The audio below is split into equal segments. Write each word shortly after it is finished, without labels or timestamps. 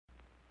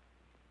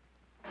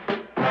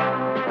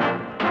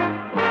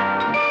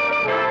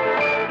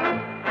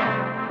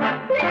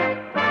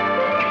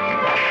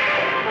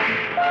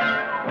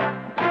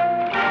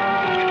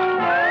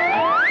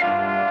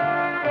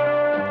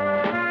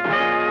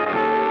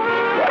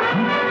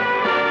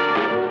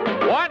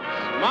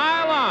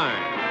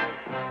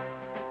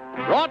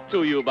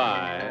to you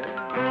by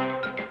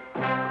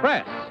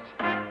Crest.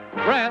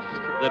 Crest,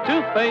 the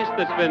toothpaste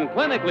that's been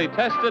clinically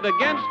tested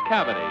against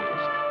cavities.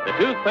 The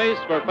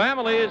toothpaste for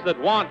families that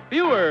want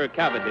fewer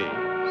cavities.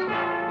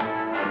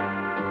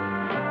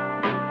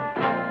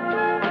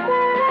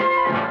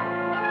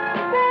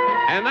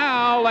 And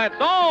now let's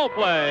all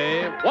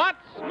play What's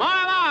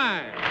My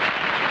Line?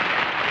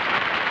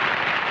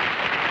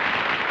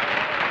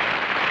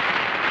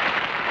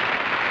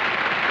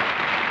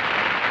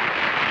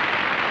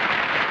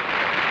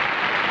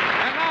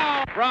 And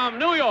now from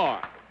New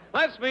York,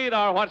 let's meet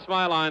our What's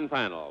My Line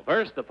panel.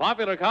 First, the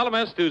popular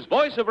columnist whose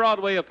voice of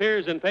Broadway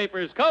appears in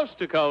papers coast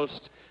to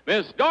coast,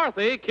 Miss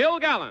Dorothy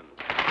Kilgallen.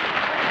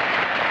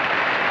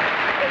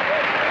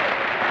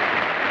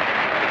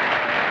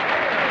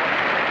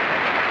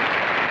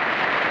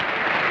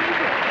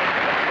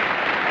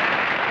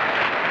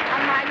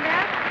 On my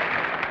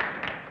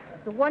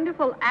left, the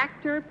wonderful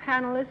actor,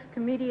 panelist,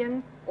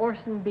 comedian,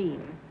 Orson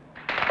Bean.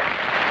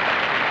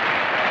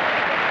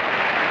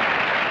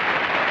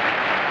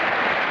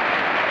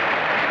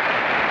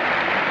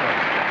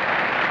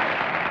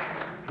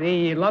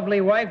 The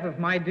lovely wife of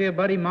my dear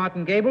buddy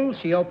Martin Gable.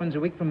 She opens a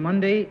week from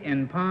Monday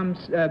in Palm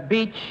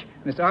Beach,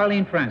 Miss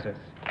Arlene Francis.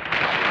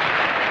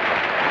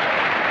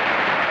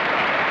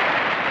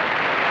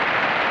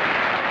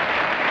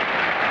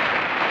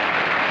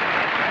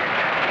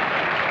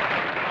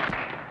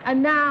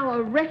 And now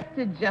a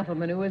rested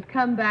gentleman who has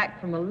come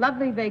back from a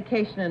lovely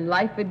vacation in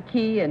Lyford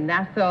Key in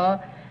Nassau.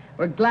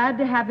 We're glad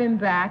to have him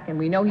back, and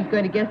we know he's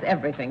going to guess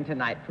everything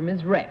tonight from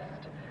his rest.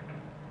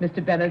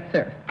 Mr. Bennett,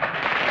 Cerf.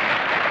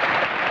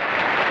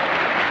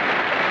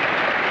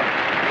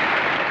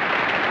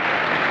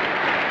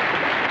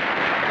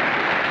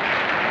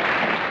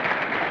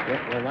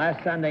 Well,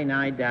 last Sunday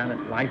night down at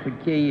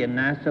Lyford Key in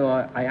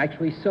Nassau, I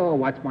actually saw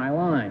What's My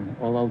Line,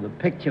 although the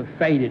picture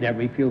faded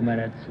every few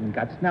minutes and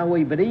got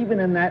snowy. But even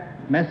in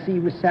that messy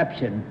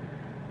reception,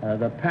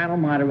 the panel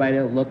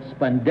moderator looked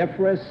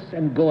splendiferous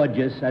and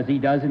gorgeous as he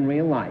does in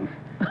real life.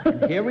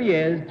 And here he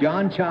is,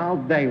 John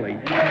Charles Daly.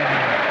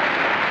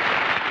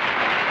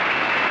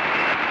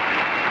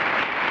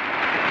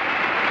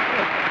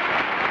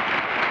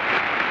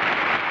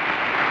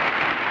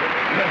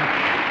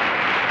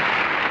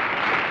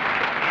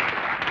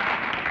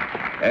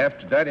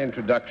 After that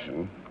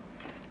introduction,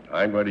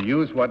 I'm going to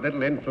use what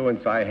little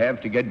influence I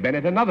have to get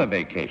Bennett another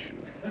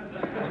vacation,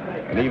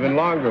 an even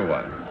longer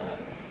one.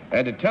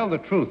 And to tell the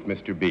truth,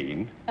 Mr.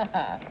 Bean,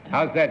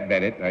 how's that,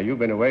 Bennett? Now, you've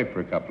been away for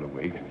a couple of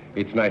weeks.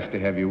 It's nice to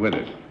have you with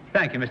us.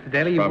 Thank you, Mr.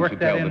 Daly. You worked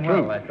that in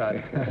well, I thought.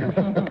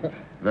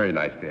 Very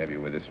nice to have you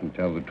with us. And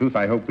tell the truth,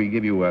 I hope we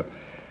give you a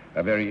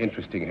very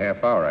interesting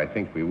half hour. I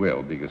think we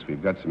will, because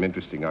we've got some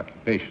interesting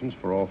occupations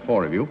for all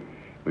four of you.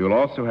 We will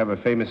also have a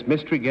famous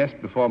mystery guest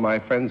before my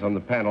friends on the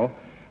panel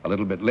a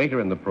little bit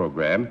later in the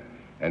program,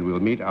 and we'll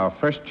meet our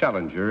first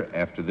challenger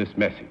after this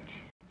message.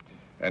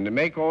 And to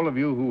make all of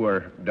you who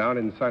are down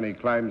in sunny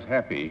climes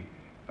happy,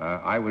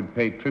 I would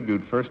pay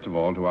tribute, first of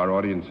all, to our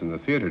audience in the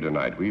theater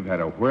tonight. We've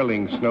had a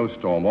whirling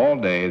snowstorm all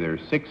day.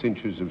 There's 6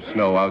 inches of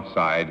snow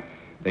outside.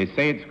 They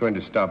say it's going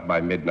to stop by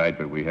midnight,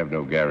 but we have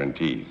no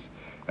guarantees.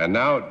 And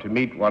now, to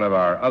meet one of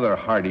our other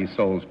hardy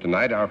souls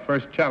tonight, our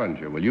first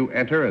challenger. Will you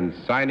enter and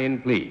sign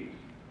in, please?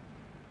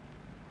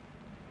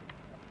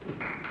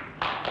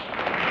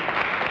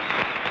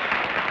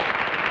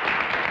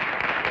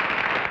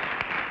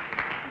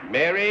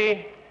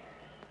 Mary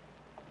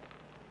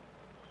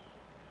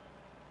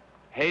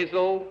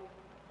Hazel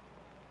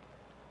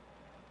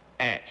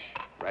Ash.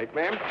 Right,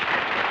 ma'am? All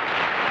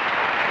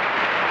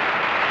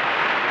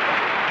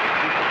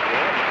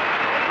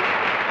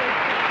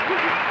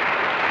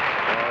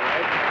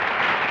right.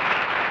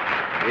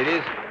 It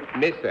is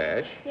Miss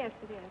Ash. Yes,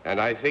 it is. And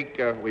I think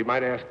we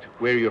might ask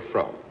where you're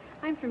from.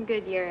 I'm from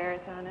Goodyear,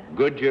 Arizona.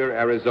 Goodyear,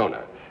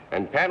 Arizona.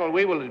 And panel,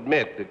 we will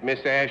admit that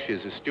Miss Ash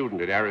is a student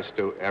at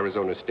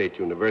Arizona State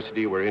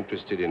University. We're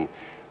interested in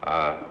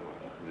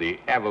the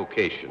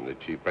avocation that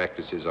she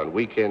practices on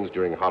weekends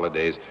during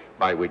holidays,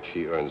 by which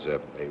she earns a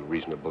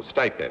reasonable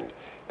stipend.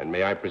 And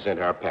may I present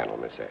our panel,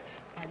 Miss Ash?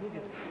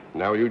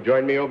 Now, will you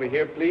join me over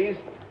here, please?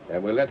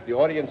 And we'll let the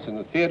audience in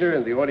the theater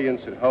and the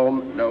audience at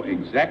home know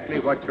exactly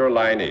what your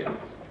line is.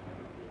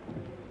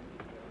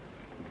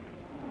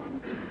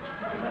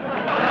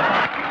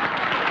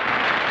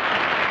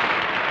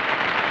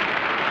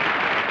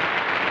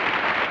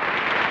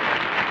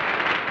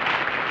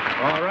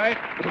 All right.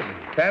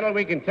 Panel,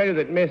 we can tell you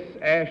that Miss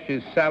Ash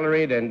is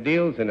salaried and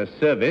deals in a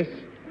service,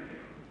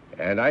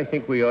 and I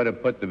think we ought to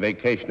put the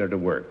vacationer to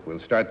work. We'll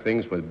start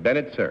things with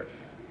Bennett, Cerf.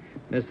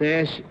 Miss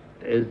Ash,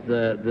 is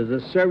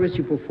the service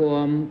you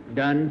perform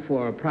done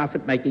for a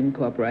profit-making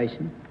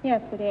corporation?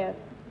 Yes, it is.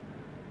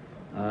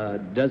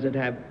 Does it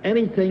have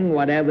anything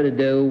whatever to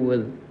do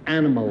with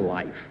animal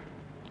life?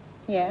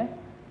 Yes.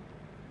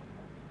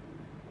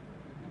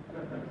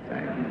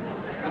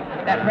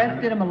 That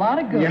rest did him a lot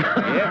of good. Yeah.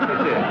 Yes,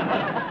 it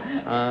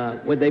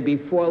is. Would they be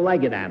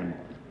four-legged animals?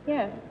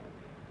 Yes.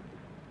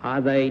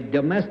 Are they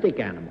domestic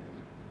animals?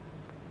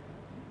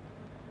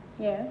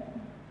 Yes.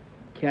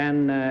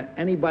 Can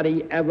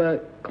anybody ever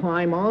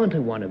climb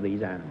onto one of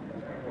these animals?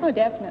 Oh,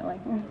 definitely.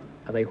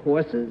 Are they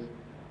horses?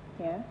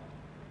 Yes.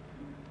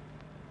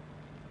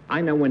 I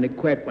know when to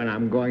quit when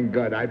I'm going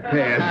good. I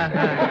pass.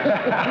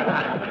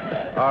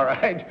 All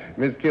right,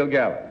 Miss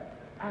Kilgallen.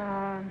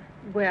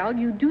 Well,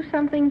 you do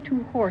something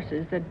to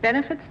horses that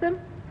benefits them?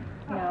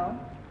 No.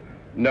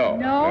 No.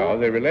 No?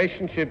 The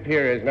relationship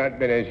here has not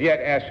been as yet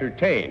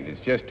ascertained.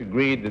 It's just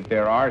agreed that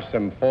there are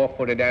some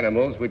four-footed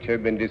animals which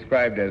have been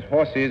described as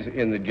horses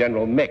in the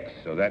general mix.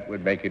 So that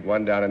would make it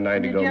 1 down and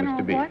 9 to go,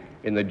 Mr. B. What?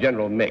 In the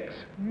general mix.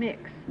 Mix.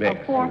 Mix.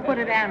 Of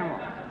four-footed animals.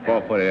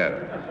 Four-footed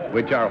animals.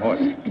 Which are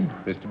horses?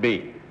 Mr.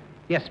 B.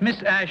 Yes,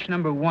 Miss Ash,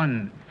 number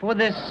 1. For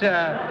this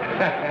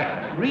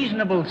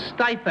reasonable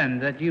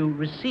stipend that you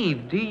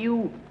receive, do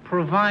you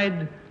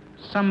provide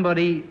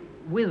somebody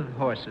with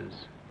horses?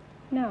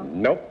 No.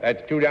 Nope.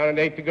 That's 2 down and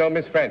 8 to go,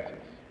 Miss Francis.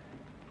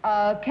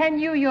 Can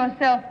you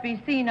yourself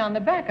be seen on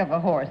the back of a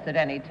horse at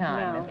any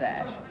time, No. Miss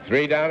Ash?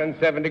 3 down and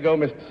 7 to go,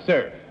 Mr.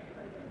 Cerf.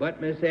 But,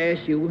 Miss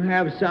Ash, you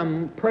have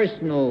some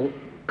personal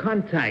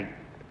contact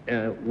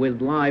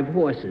with live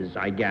horses,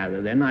 I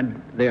gather.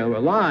 They're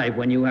alive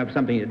when you have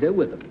something to do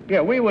with them.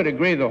 Yeah, we would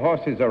agree the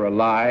horses are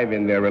alive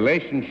in their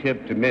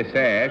relationship to Miss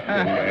Ash,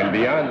 and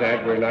beyond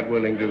that, we're not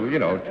willing to,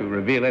 to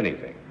reveal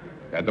anything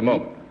at the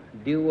moment.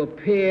 Do you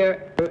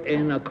appear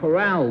in a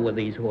corral with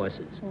these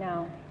horses?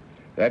 No.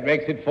 That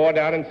makes it 4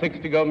 down and 6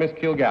 to go, Miss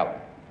Kilgallen.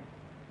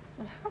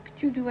 Well, how could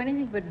you do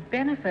anything but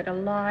benefit a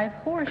live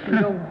horse? You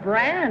don't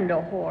brand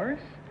a horse.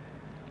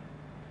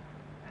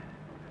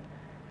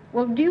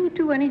 Well, do you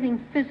do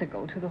anything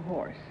physical to the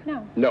horse?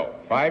 No. No.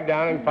 5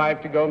 down and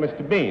 5 to go,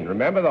 Mr. Bean.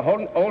 Remember, the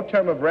whole old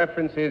term of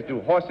reference is,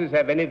 do horses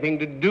have anything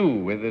to do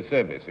with the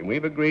service? And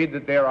we've agreed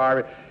that there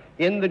are,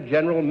 in the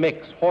general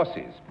mix,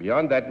 horses.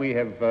 Beyond that, we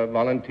have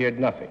volunteered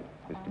nothing,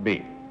 Mr.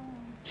 Bean.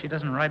 She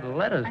doesn't write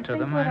letters to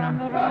them, we're I on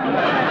know. the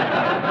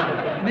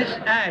wrong Miss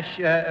Ash,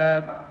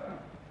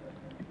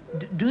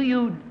 do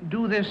you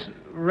do this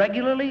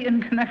regularly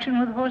in connection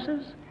with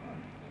horses?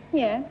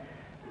 Yes.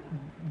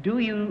 Do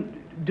you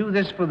do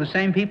this for the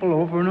same people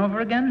over and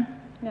over again?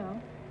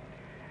 No.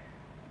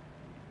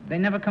 They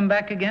never come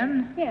back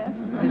again? Yes.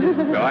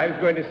 No, I was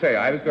going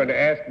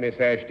to ask Miss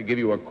Ash to give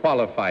you a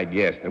qualified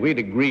yes. Now, we'd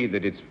agree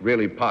that it's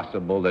really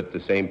possible that the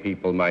same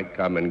people might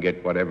come and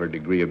get whatever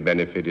degree of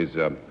benefit is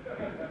to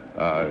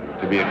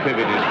be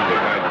attributed to the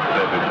kind of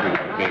service which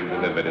is being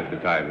delivered at the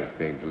time it's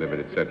being delivered,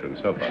 etc., and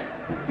so forth.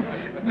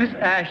 Miss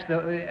Ash,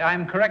 though,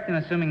 I'm correct in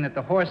assuming that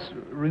the horse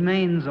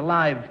remains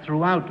alive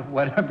throughout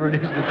whatever it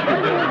is that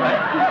you do,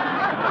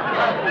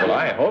 right? Well,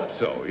 I hope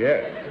so,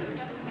 yes.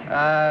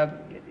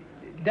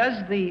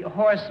 Does the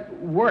horse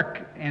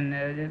work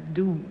and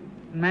do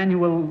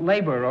manual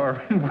labor,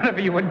 or whatever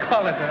you would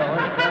call it, that a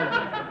horse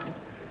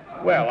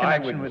does? Well, I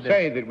would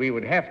say that we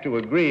would have to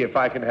agree if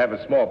I can have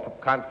a small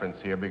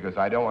conference here, because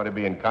I don't want to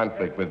be in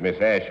conflict with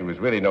Miss Ash, who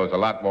really knows a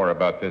lot more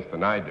about this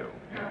than I do.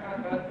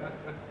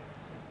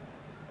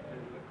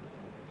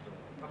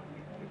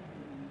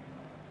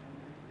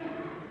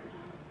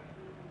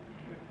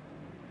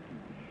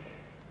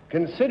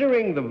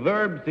 Considering the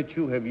verbs that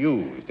you have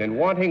used and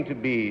wanting to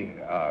be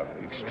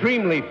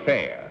extremely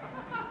fair,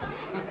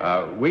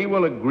 we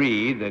will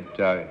agree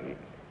that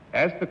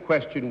as the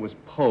question was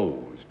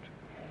posed,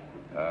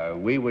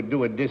 we would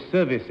do a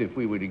disservice if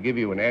we were to give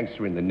you an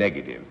answer in the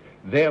negative.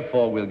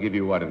 Therefore, we'll give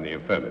you one in the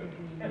affirmative.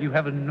 You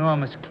have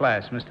enormous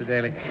class, Mr.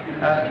 Daly.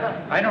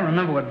 I don't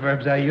remember what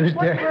verbs I used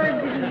there. What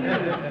verb did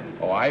you use?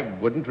 Oh, I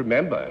wouldn't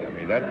remember. I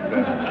mean, that...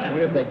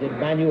 What if they did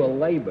manual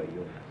labor?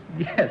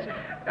 Yes.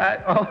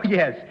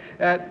 Yes.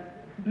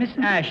 Miss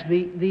Ash,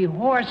 the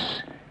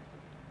horse,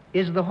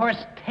 is the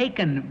horse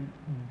taken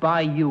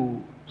by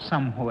you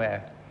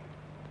somewhere?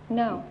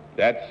 No.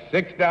 That's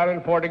 6 down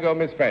and 4 to go,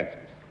 Miss Francis.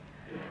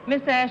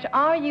 Miss Ash,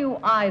 are you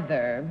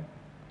either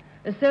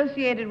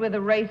associated with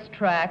a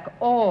racetrack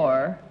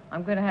or,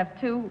 I'm going to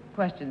have 2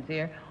 questions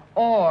here,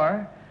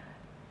 or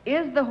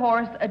is the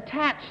horse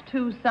attached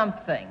to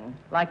something,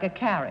 like a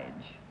carriage?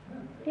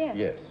 Yes.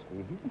 Yes.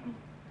 Mm-hmm.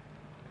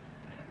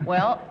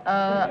 Well,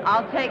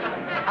 I'll take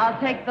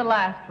the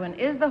last one.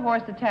 Is the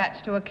horse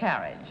attached to a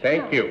carriage?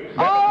 Thank you.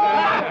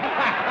 Oh!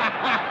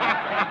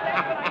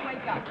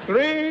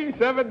 3,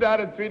 7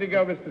 down and 3 to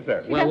go, Mr.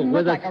 Cerf. Well, doesn't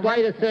with look a like a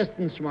slight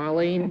assistance,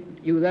 Marlene,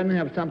 you then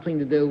have something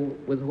to do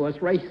with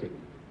horse racing.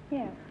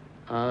 Yes.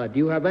 Do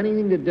you have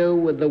anything to do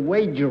with the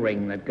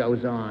wagering that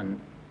goes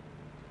on?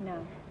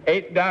 No.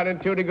 8 down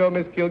and 2 to go,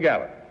 Miss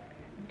Kilgallen.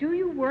 Do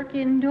you work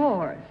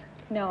indoors?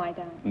 No, I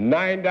don't.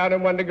 9 down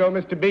and 1 to go,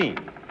 Mr. Bean.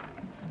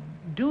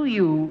 Do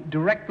you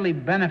directly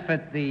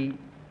benefit the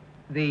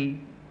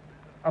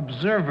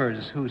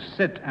observers who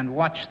sit and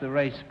watch the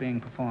race being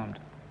performed?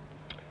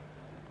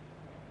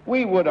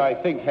 We would, I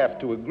think, have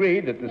to agree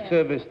that the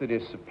service that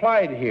is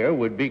supplied here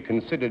would be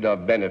considered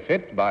of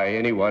benefit by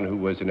anyone who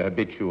was an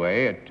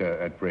habitué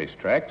at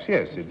racetracks.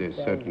 Yes, it is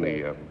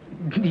certainly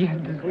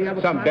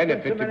some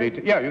benefit to be...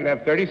 Yeah, you can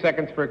have 30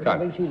 seconds for a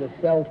comment. She the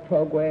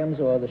self-programs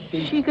or the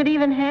sheep? She could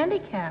even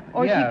handicap.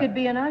 Or Yeah. she could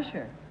be an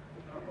usher.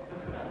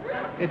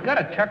 It got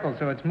a chuckle,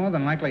 so it's more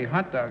than likely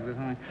hot dogs or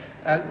something.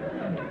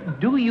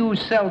 Do you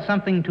sell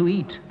something to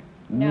eat?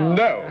 No,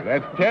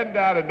 that's 10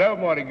 down and no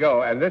more to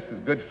go. And this is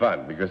good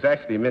fun, because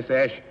actually Miss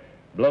Ash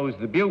blows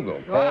the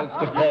bugle, calls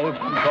the post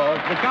and calls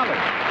the colors.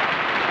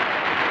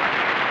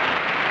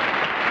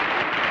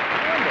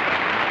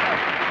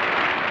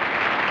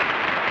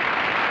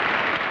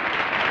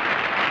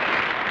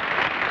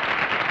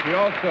 She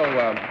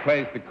also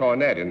plays the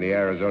cornet in the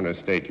Arizona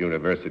State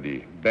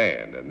University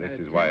band, and this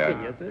is why I...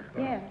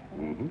 Yes.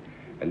 Mm-hmm.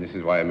 And this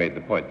is why I made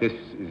the point. This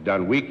is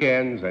done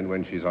weekends, and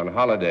when she's on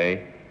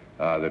holiday,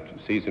 the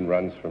season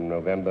runs from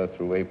November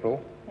through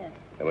April. Yes.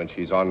 And when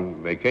she's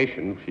on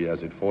vacation, she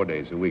does it 4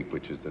 days a week,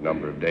 which is the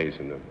number of days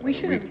in the We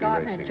should have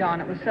gotten it, John.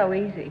 It was so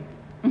easy.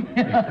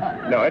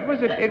 No,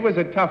 it was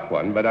a tough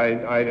one, but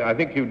I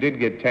think you did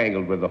get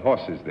tangled with the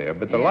horses there.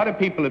 But a lot of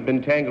people have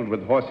been tangled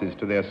with horses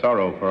to their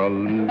sorrow for a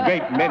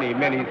great many,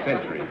 many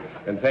centuries.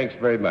 And thanks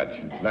very much.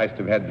 It's nice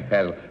to have had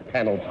the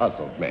panel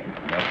puzzled, man.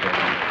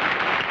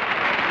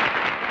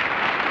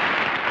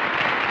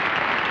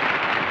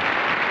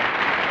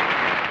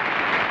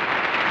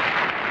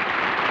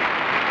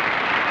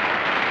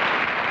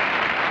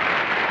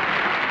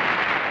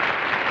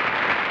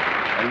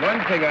 And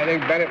one thing I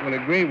think Bennett will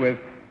agree with,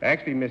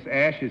 actually, Miss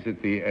Ash is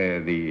at the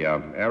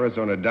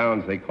Arizona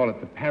Downs. They call it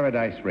the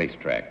Paradise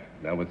Racetrack.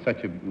 Now, with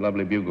such a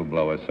lovely bugle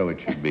blower, so it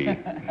should be.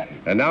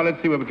 And now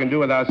let's see what we can do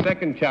with our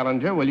second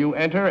challenger. Will you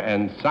enter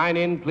and sign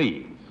in,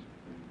 please?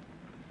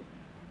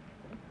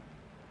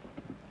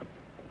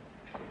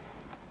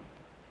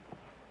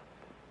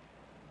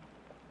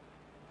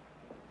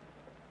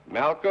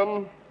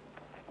 Malcolm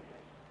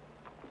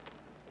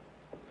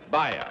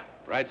Baya.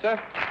 Right, sir?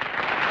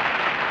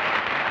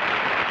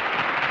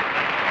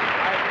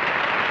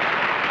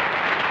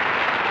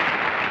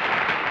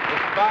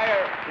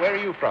 Where are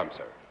you from,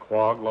 sir?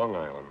 Quogue, Long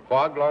Island.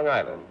 Quogue, Long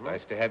Island.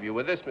 Nice to have you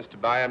with us. Mr.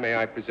 Baya, may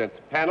I present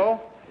the panel?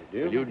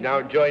 Will you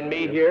now join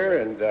me here,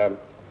 and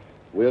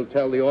we'll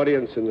tell the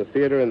audience in the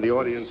theater and the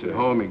audience at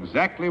home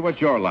exactly what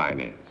your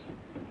line is.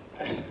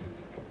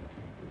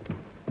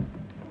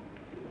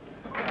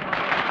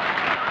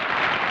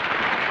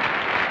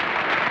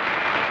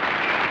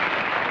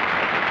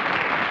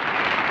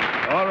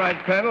 All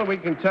right, panel, we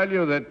can tell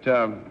you that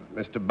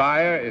Mr.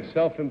 Baya is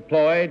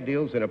self-employed,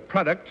 deals in a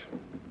product,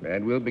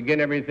 and we'll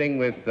begin everything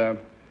with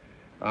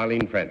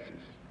Arlene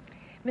Francis.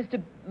 Mr.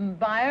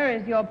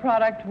 Byer, is your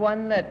product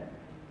one that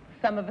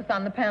some of us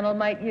on the panel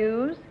might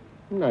use?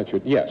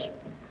 Yes.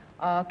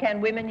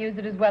 Can women use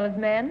it as well as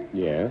men?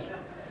 Yes.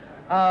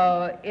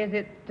 Is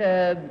it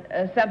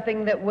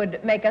something that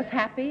would make us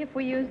happy if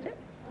we used it?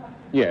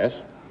 Yes.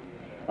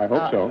 I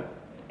hope so.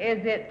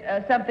 Is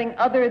it something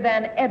other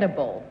than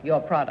edible, your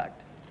product?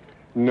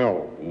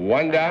 No.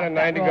 1 down and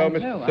 9 to go,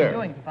 Mr. I'm Cerf.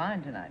 doing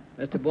fine tonight.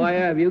 Mr.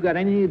 Boyer, have you got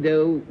anything to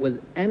do with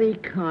any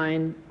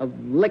kind of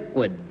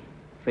liquid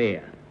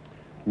fare?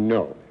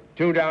 No.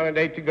 2 down and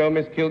 8 to go,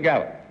 Miss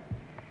Kilgallen.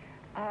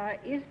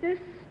 Is this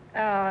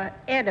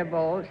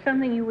edible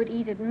something you would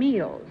eat at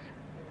meals?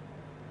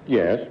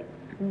 Yes.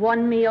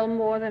 One meal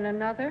more than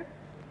another?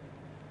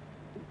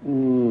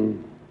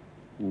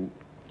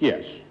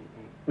 Yes.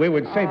 We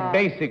would say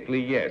basically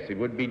yes. It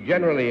would be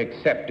generally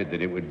accepted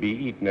that it would be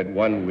eaten at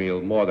one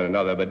meal more than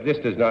another, but this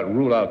does not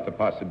rule out the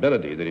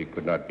possibility that it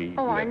could not be eaten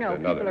Oh, I at know.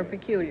 another People are meal.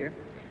 peculiar.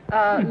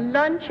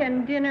 Lunch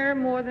and dinner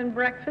more than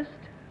breakfast?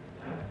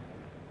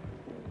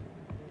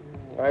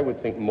 I would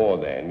think more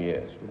than,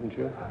 yes, wouldn't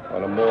you?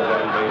 On a more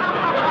than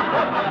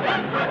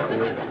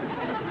basis.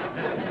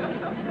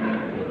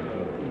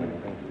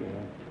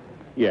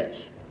 Yes.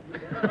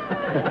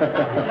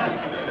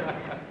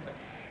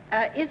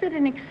 Is it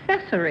an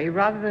accessory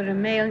rather than a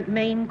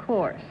main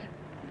course?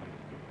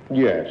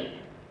 Yes.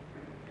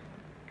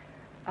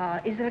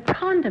 Is it a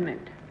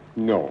condiment?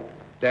 No.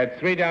 That's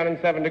 3 down and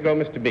 7 to go,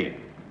 Mr. B.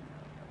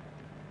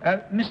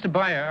 Mr.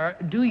 Byer,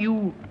 do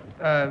you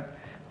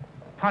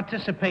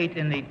participate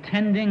in the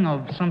tending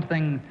of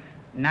something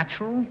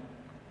natural?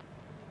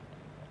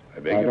 I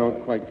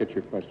don't quite get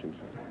your question,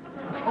 sir.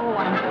 Oh,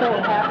 I'm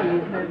so happy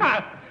you said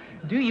that.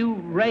 Do you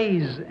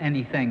raise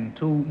anything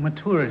to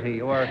maturity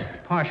or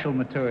partial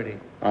maturity?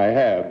 I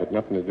have, but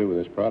nothing to do with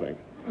this product.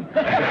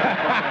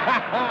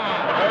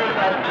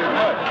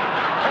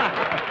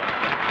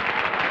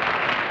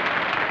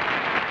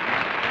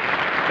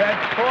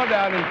 That's 4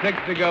 down and 6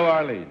 to go,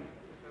 Arlene.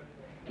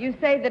 You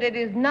say that it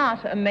is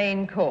not a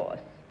main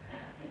course.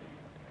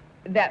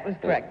 That was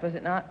correct, was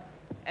it not?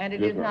 And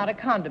it Yes, is ma'am. not a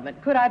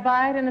condiment. Could I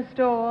buy it in a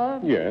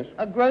store? Yes.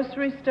 A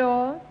grocery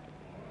store?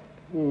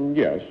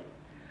 Yes.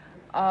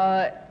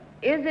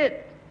 Is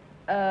it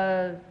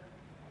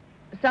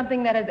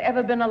something that has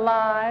ever been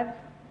alive?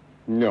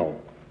 No.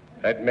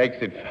 That makes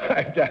it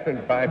 5 down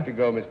and 5 to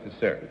go, Mr.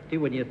 Cerf. See,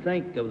 when you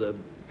think of the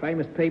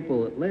famous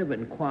people that live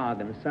in Quogue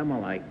in the summer,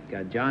 like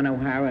John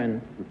O'Hara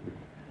and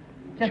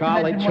Just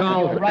to mention one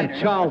of your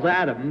writers. Charles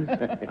Adams,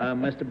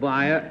 Mr.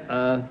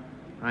 Byer,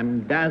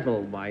 I'm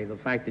dazzled by the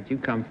fact that you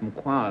come from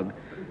Quogue.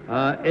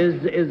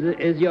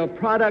 Is your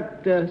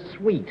product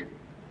sweet?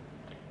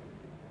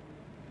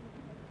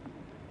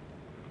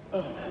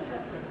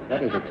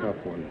 That is a tough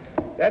one.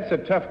 That's a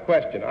tough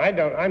question.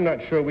 I'm not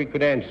sure we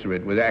could answer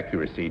it with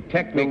accuracy.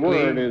 Technically...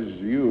 The word is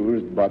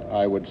used, but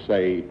I would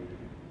say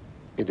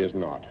it is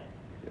not.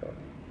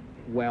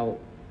 Well,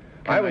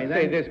 I would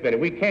say this, Bennett.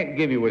 We can't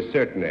give you a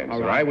certain answer.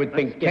 All right, I would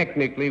think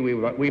technically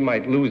we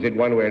might lose it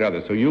one way or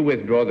another. So you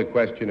withdraw the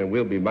question, and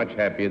we'll be much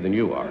happier than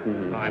you are. All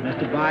right,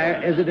 Mr.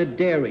 Byer, is it a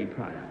dairy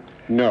product?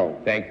 No.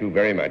 Thank you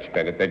very much,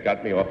 Bennett. That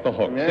got me off the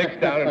hook. 6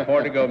 down and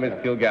 4 to go, Miss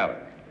Kilgallen.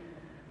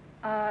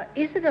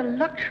 Is it a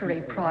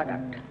luxury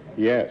product?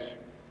 Yes.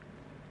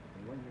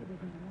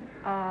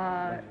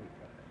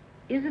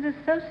 Is it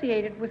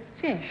associated with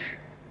fish?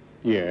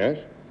 Yes.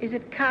 Is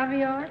it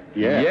caviar?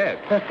 Yes. Yes.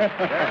 Very good.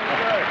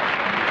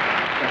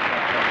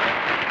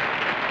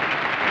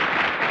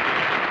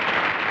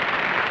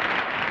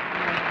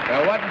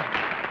 Now,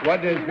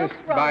 what does He Miss looks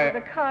rather Byer...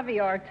 the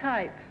caviar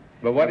type.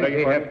 But what does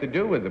he have to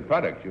do with the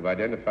product? You've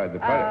identified the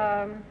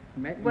product.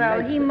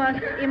 Well, he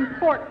must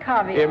import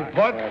caviar.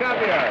 Import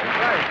caviar.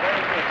 Right.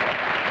 Very good.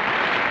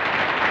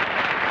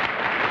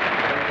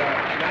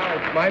 And, now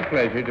it's my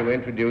pleasure to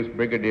introduce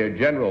Brigadier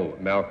General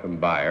Malcolm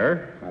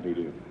Byer How do you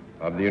do?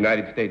 of the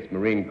United States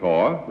Marine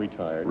Corps.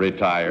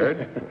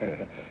 Retired.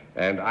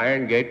 And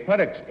Iron Gate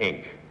Products,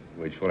 Inc.,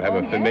 which will have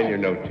a familiar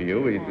note to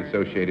you. He's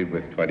associated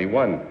with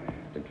 21,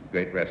 the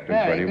great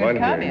restaurant 21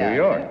 here in New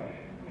York.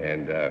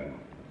 And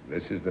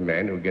this is the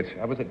man who gets,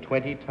 was it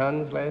 20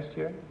 tons last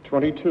year?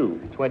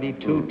 22.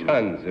 22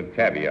 tons of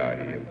caviar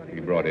he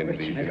brought into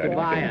the United States.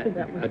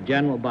 Byer,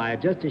 General Byer,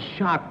 just a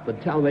shock for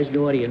the television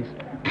audience.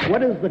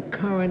 What is the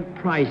current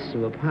price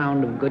of a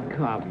pound of good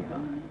caviar?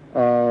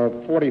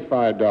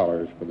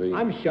 $45 for the...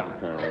 I'm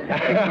shocked.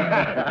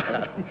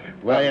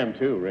 Well, I am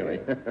too, really.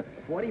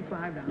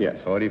 $45? Yes.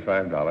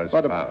 $45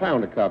 But a a pound.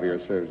 pound of caviar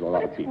serves a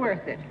lot of It's people.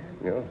 worth it.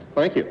 Yeah,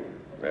 Thank you.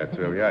 that's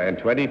where we are. And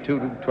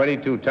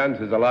 22 tons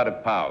is a lot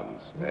of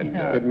pounds. And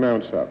It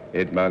mounts up.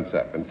 it mounts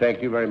up. And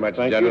thank you very much,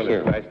 Thank you, General.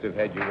 sir. It's nice to have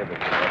had you with us.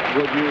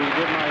 Would you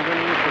give my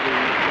winnings to the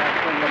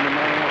Jackson and the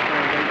Manuel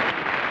Foundation?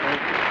 Thank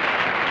you.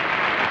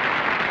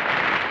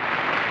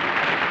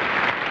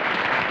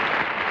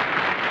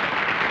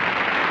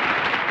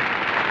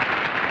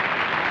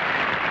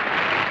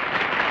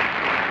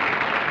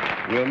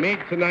 We'll meet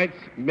tonight's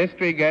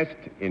mystery guest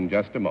in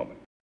just a moment.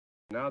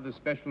 Now the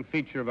special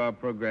feature of our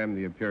program,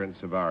 the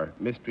appearance of our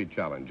mystery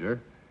challenger.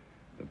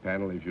 The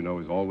panel, as you know,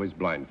 is always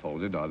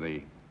blindfolded. Are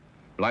the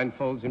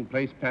blindfolds in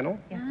place, panel?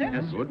 Yes, sir.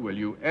 Yes. Good. Will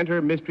you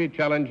enter mystery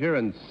challenger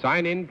and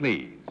sign in,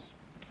 please?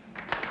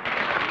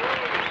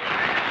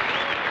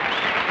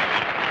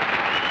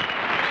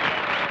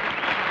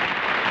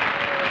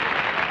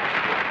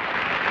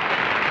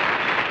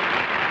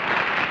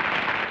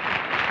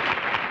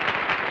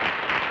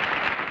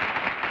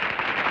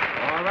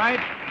 All right.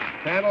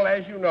 Panel,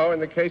 as you know, in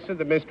the case of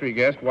the mystery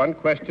guest, one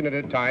question at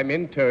a time,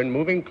 in turn,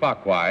 moving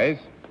clockwise.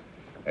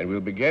 And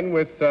we'll begin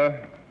with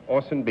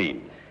Orson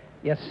Bean.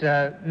 Yes,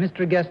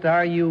 Mr. Guest,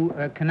 are you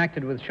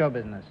connected with show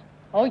business?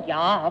 Oh,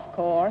 yeah, of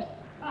course.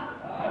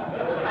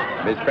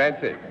 Miss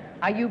Francis.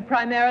 Are you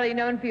primarily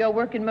known for your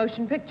work in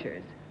motion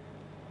pictures?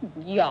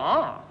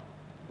 Yeah.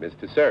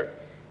 Mr. Cerf.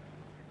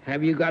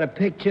 Have you got a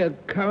picture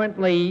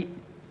currently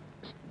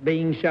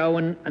being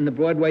shown in the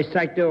Broadway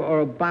sector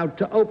or about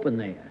to open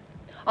there?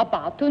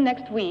 About to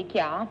next week,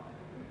 yeah.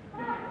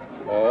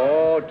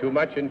 Oh, too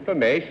much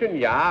information.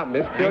 Yeah,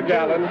 Miss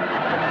Kilgallen.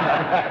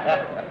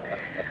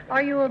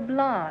 Are you a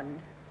blonde?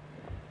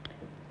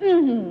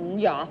 Mm-hmm,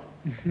 yeah.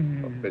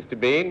 Mr.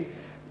 Bean.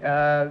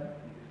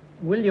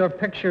 Will your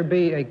picture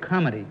be a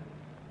comedy?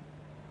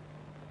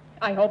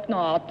 I hope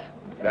not.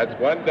 That's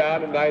 1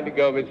 down and 9 to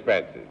go, Miss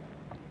Francis.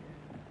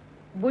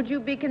 Would you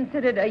be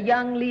considered a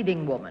young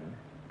leading woman?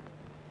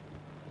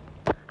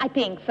 I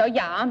think so,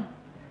 yeah.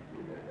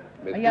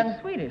 Mr. A young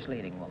Swedish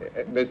leading woman?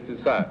 Mr.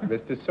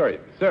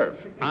 Cerf.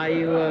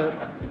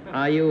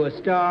 Are you a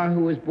star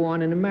who was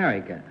born in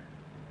America?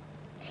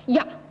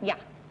 Yeah, yeah.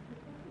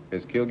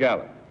 Miss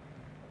Kilgallen.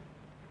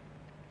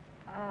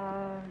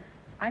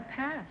 I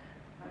pass.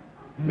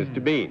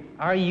 Mr. Bean.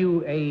 Are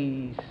you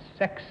a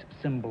sex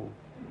symbol?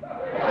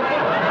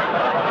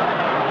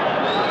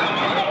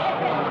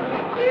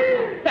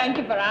 Thank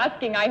you for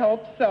asking. I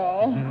hope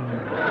so.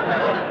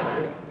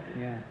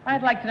 Yeah.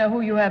 I'd like to know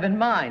who you have in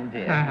mind,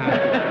 dear.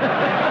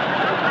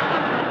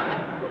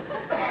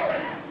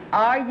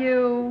 Are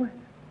you...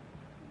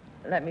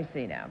 Let me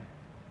see now.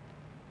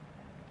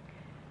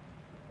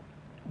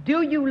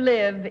 Do you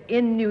live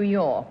in New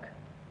York?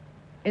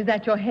 Is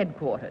that your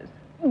headquarters?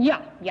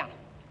 Yeah, yeah.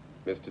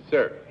 Mr.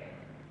 Cerf.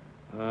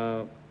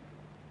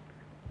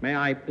 May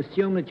I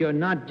assume that you're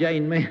not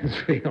Jane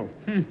Mansfield?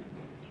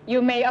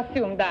 You may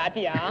assume that,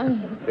 yeah.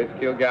 Miss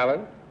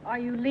Kilgallen. Are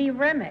you Lee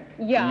Remick?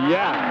 Yeah.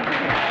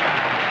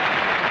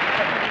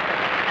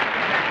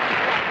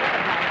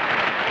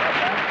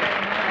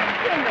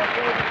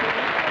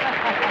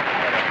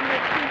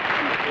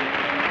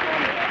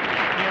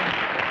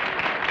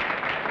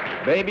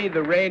 Baby,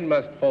 the Rain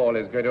Must Fall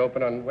is going to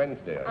open on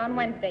Wednesday. On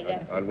Wednesday,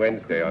 yes. On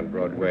Wednesday on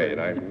Broadway, and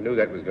I knew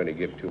that was going to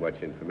give too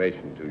much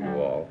information to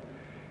you all.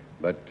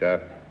 But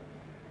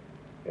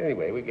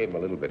Anyway, we gave him a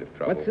little bit of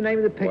trouble. What's the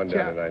name of the One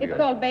down picture? in It's Idea.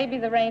 called Baby,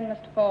 the Rain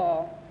Must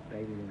Fall.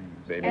 Baby,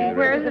 And the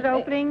where Rain. is it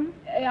opening?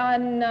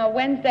 On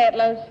Wednesday at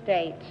Low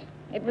State.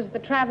 It was The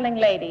Traveling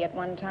Lady at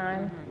one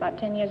time, about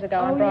 10 years ago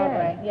on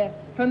Broadway. Yes,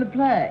 From the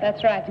play.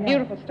 that's right. It's a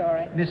beautiful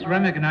story. Miss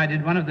Remick and I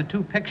did one of the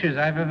 2 pictures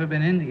I've ever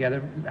been in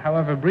together,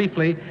 however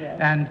briefly,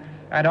 and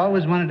I'd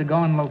always wanted to go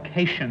on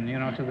location, you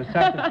know, to the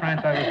south of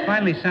France. I was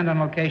finally sent on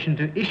location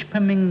to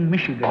Ishpeming,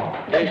 Michigan.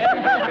 Well,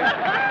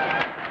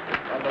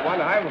 the one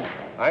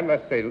I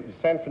must say,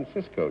 San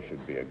Francisco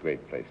should be a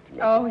great place to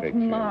make Oh, a it's picture.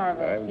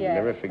 marvelous, I'll yes.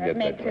 never forget I've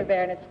made that 2 one.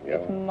 there, and it's Yeah.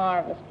 a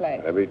marvelous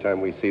place. Every time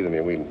we see them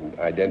here, we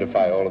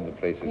identify all of the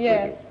places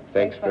Yes. with you.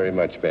 Thanks That's very fun.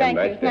 much, Ben. Thank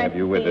Nice you. to have Nice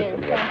you to with see us. you.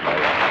 And Thank watch my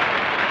life.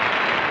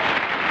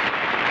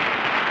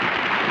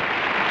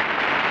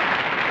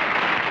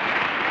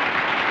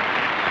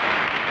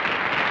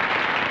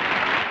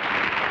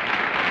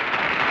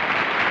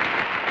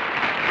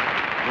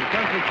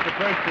 Because it's the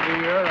first of the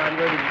year, I'm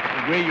going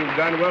to agree you've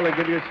done well and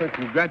give you some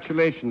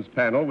congratulations,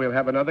 panel. We'll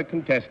have another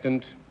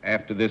contestant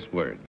after this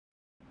word.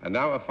 And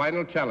now a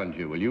final challenge.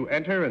 Will you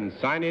enter and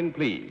sign in,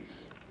 please?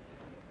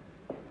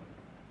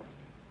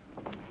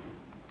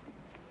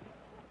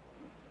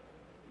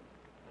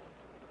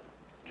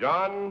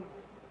 John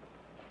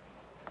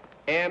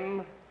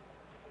M.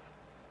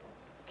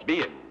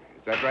 Bean.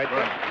 Is that right,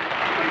 Ben?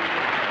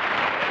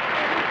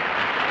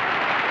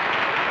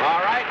 All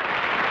right.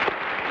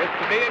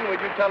 Mr. Bean, would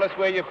you tell us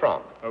where you're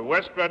from?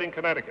 West Reading,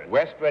 Connecticut.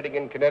 West Reading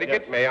in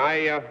Connecticut. Yes. May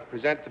I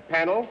present the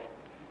panel?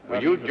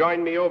 Will you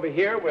join me over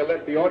here? We'll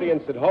let the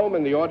audience at home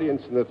and the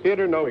audience in the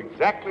theater know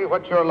exactly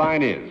what your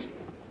line is.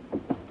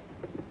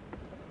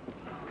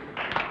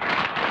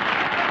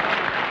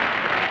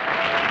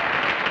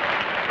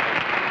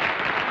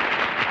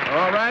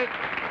 All right.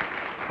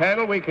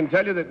 Panel, we can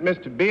tell you that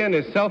Mr. Bean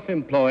is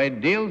self-employed,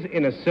 deals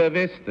in a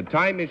service. The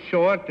time is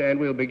short, and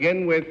we'll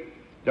begin with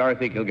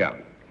Dorothy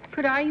Kilgallen.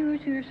 Could I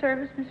use your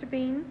service, Mr.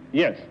 Bean?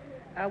 Yes.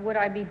 Would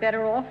I be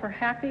better off or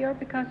happier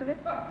because of it?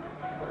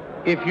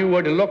 If you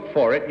were to look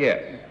for it,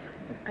 yes.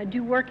 Do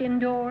you work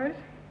indoors?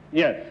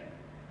 Yes.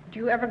 Do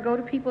you ever go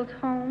to people's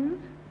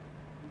homes?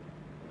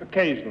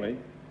 Occasionally.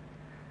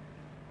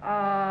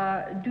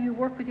 Do you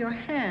work with your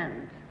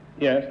hands?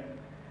 Yes.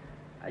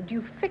 Do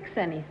you fix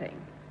anything?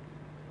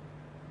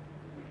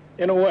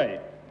 In a way.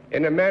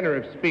 In a manner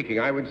of speaking,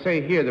 I would say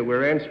here that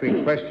we're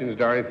answering questions,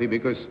 Dorothy,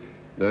 because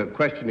the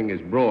questioning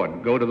is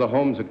broad. Go to the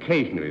homes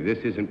occasionally. This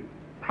isn't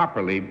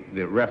properly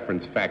the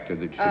reference factor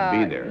that should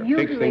be there. Fix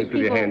usually things with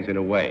your people- hands in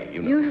a way,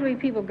 you know. Usually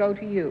people go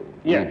to you,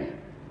 Yes.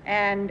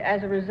 and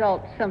as a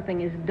result,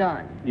 something is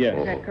done. Yes.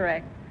 Is that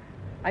correct?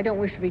 I don't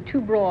wish to be too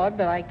broad,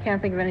 but I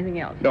can't think of anything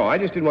else. No, I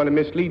just didn't want to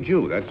mislead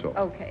you, that's all.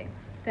 Okay.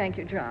 Thank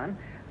you, John.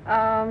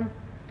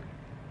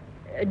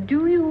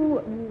 Do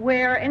you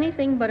wear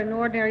anything but an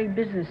ordinary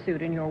business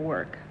suit in your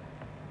work?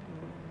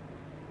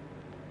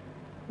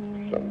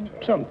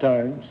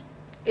 Sometimes.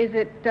 Is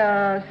it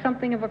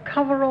something of a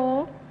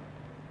coverall?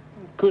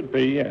 Could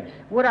be, yes.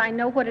 Would I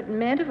know what it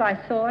meant if I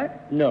saw it?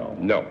 No.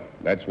 No,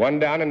 that's 1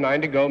 down and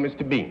 9 to go,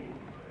 Mr. Bean.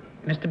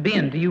 Mr.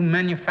 Bean, do you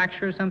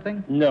manufacture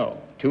something? No.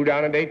 2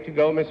 down and 8 to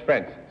go, Miss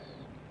Francis.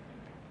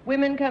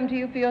 Women come to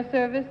you for your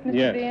service, Mr.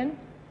 Yes. Bean?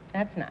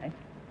 That's nice.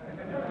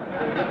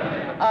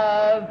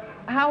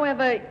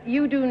 However,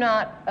 you do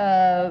not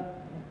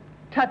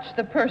touch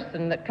the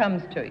person that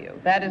comes to you.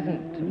 That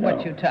isn't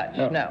what you touch,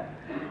 no.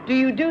 Do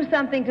you do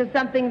something to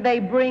something they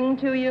bring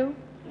to you?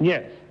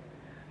 Yes.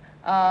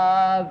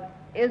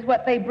 Is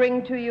what they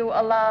bring to you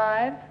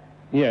alive?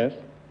 Yes.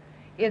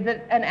 Is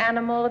it an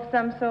animal of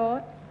some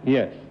sort?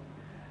 Yes.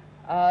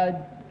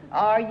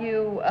 Are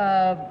you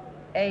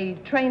a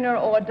trainer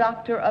or a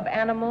doctor of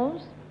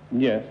animals?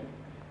 Yes.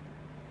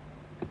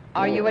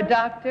 Are you a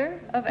doctor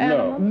of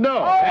animals? No.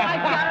 Oh, I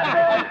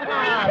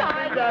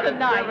got it 3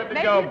 times tonight.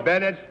 To go,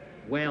 Bennett.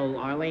 Well,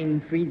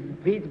 Arlene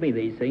feeds me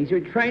these things. You're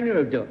a trainer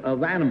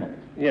of animals.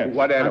 Yes.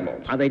 What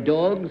animals? Are they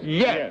dogs?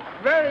 Yes.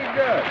 Very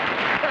good.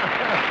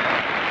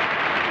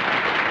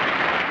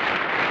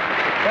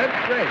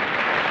 That's great.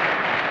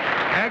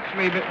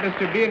 Actually,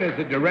 Mr. Bean is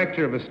the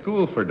director of a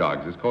school for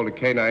dogs. It's called a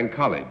canine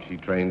college. He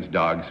trains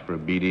dogs for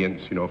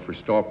obedience, you know, for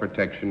store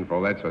protection, for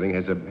all that sort of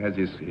thing. Has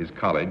his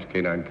college,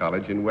 canine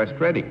college, in West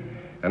Reading.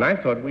 And I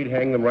thought we'd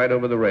hang them right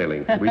over the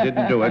railing. We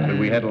didn't do it, but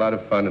we had a lot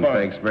of fun, and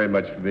thanks very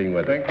much for being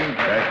with us. Thank you. Nice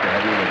to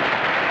have you with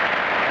us.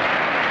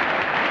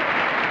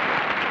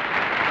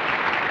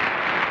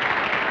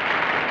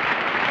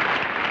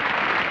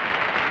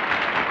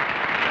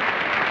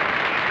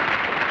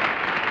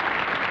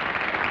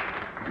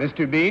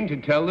 Mr. Bean, to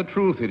tell the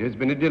truth, it has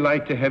been a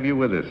delight to have you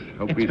with us.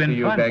 Hope It's we been see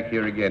you fun. back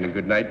here again. And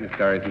good night, Miss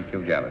Dorothy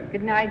Kilgallen.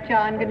 Good night,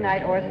 John. Good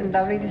night, Orson.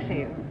 Lovely to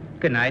see you.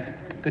 Good night.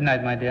 Good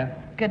night, my dear.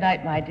 Good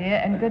night, my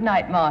dear, and good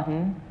night,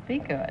 Martin. Be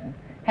good.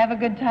 Have a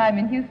good time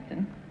in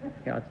Houston.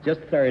 Yeah, it's just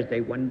Thursday,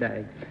 one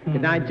day.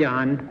 Good night,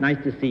 John. Nice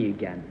to see you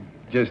again.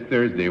 Just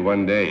Thursday,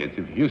 one day. It's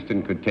if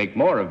Houston could take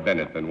more of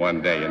Bennett than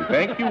one day. And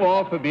thank you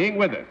all for being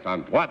with us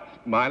on What's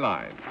My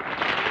Line?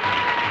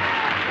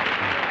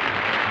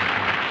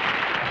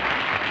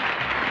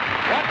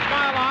 What's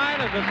My Line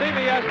Line is a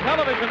CBS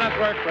Television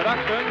Network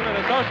production in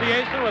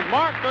association with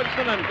Mark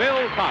Goodson and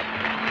Bill Cobb.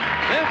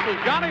 This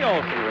is Johnny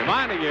Olson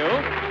reminding you,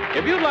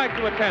 if you'd like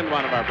to attend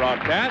one of our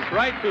broadcasts,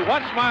 write to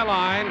What's My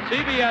Line,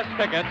 CBS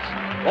Tickets,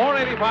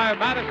 485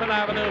 Madison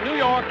Avenue, New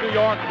York, New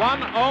York,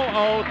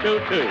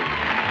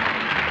 10022.